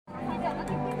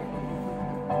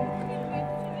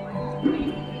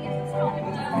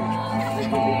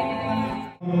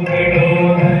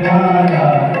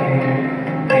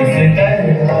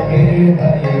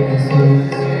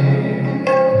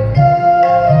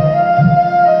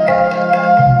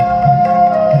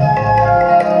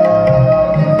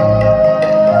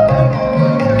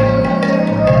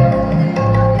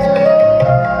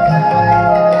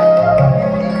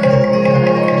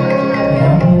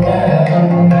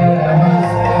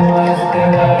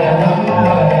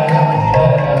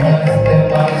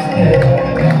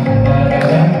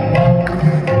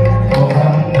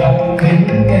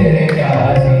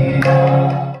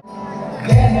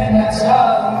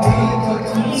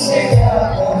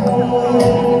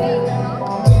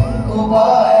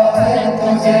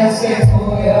जैसे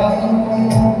खोया हूँ,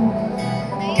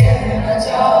 कहना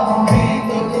चाहूँगी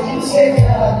तो तुमसे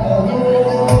क्या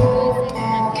कहूँ,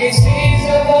 किसी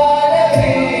ज़बान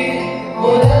में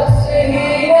वो लफ्ज़ ही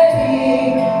नहीं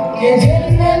कि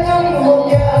जिनमें तुम हो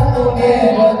क्या तुम्हें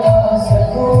बता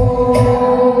सकूँ।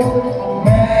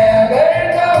 मैं अगर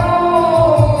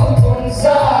कहूँ तुम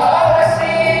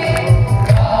साहसी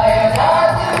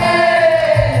कायनात में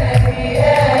नहीं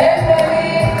है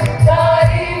कहीं,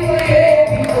 तारीफ ये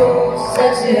भी तो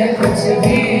सच है कुछ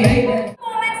भी।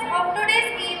 Moments of today's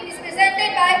game is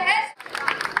presented by S.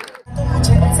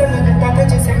 मुझे ऐसा लगता है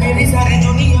जैसे मेरी सारी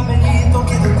दुनिया में गीतों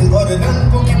की धुन और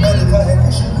रंगों की बरखा है,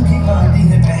 खुशबू की आंधी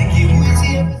है महकी हुई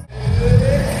सी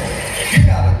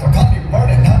यार तो खाली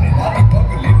बड़े नानी नानी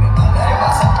पगले ने नाना है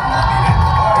वासा नानी रे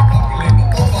पगले ने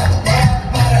तो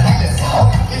मारे हाले साओ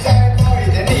इसे कोई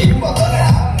दे नहीं मगर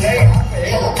हम रे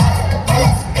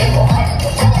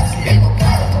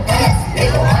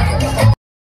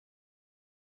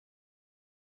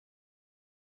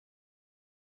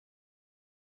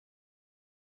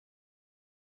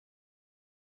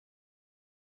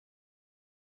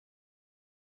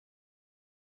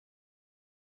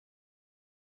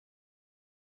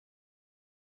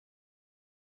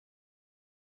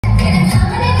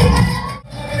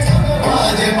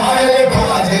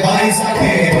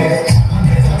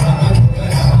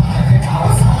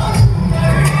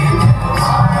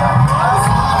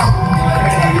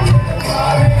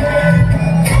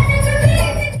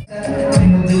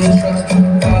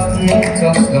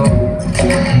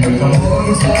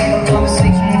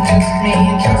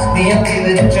I'll give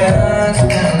it a chance.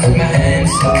 Dance with my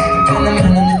hands up, and the man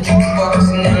on the jukebox,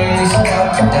 and then we start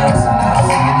to dance. I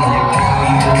sing it like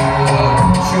you,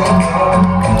 sure,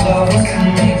 love was to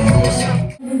make for some.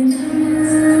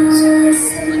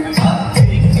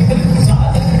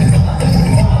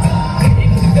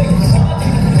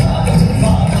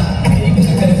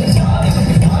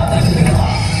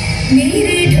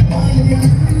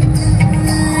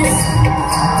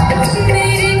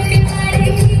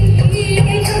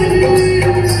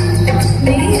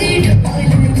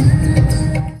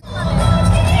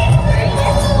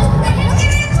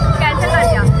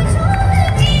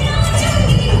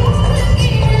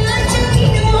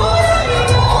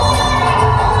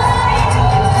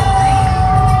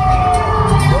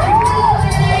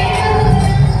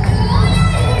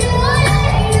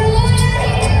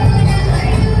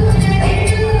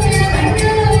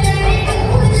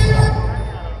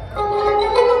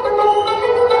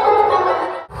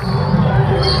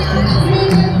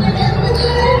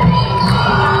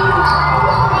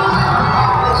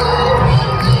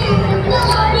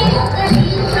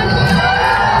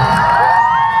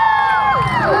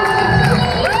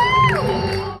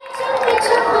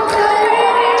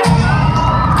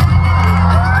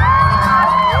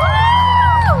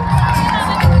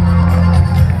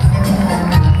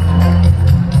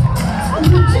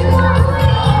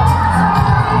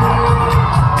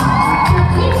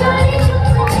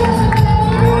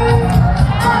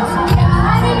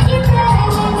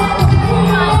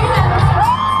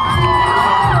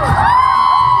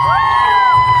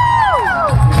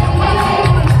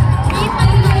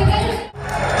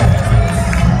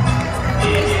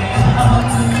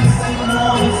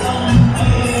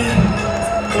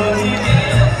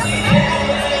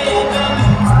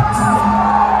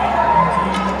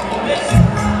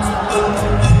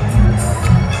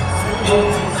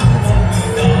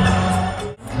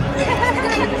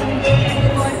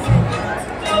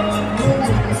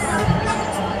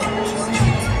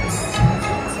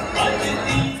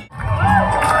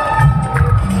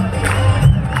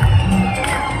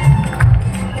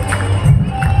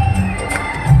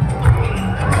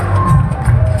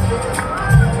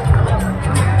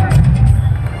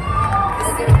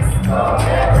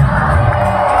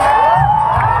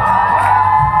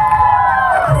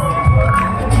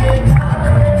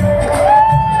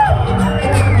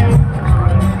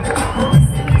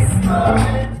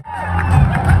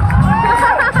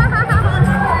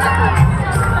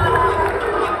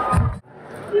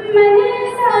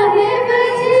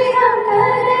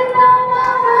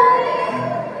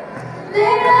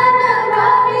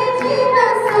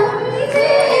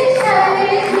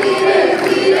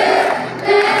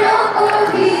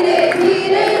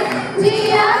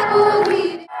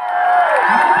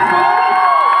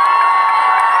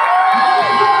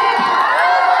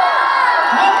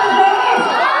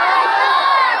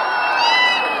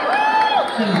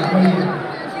 बहुत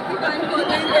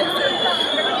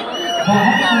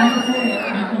समय से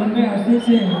एक लंबे अरसे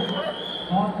से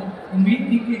बहुत उम्मीद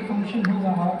थी कि एक फंक्शन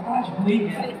होगा और आज हो ही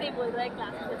गया।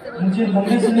 मुझे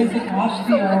लंबे समय से आश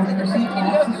थी और उसी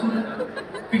आश से सुन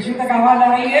पीछे तक आवाज आ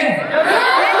रही है।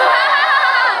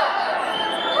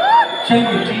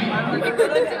 चलिए ठीक।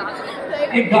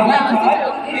 एक गाना था,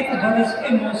 एक बरस के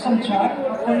मौसम चार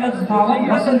पलक धावन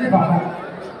बसंत बहार।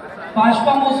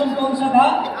 पांचवा मौसम कौन सा था?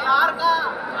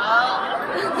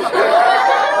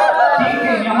 ठीक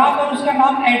है, यहाँ पर उसका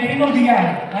नाम एड्रिनो दिया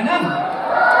है ना?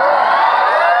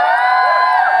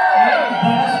 एक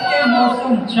बरस के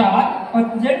मौसम चार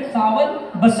पतझड़ सावन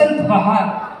बसंत बहार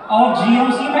और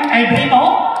जीएमसी में एड्रिनो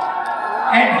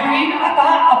एड्रीन अता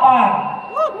अपार।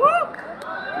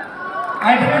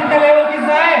 एड्रिन का लेवल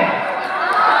कितना है?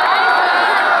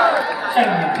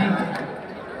 चलिए ठीक है।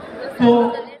 तो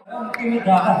उनके लिए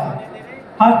ज्यादा है।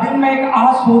 हर दिन में एक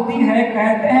आस होती है,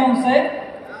 कहते हैं उसे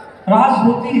राज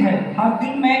होती है। हर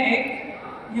दिन में एक,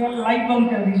 ये लाइट बंद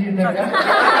कर दीजिए जरा।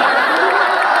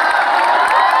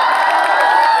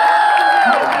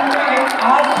 हर दिन में एक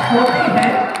आस होती है,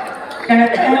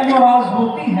 कहते हैं वो राज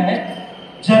होती है।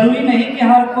 जरूरी नहीं कि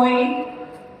हर कोई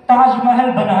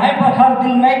ताजमहल बनाए, पर हर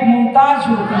दिल में एक मुमताज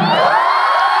होती है।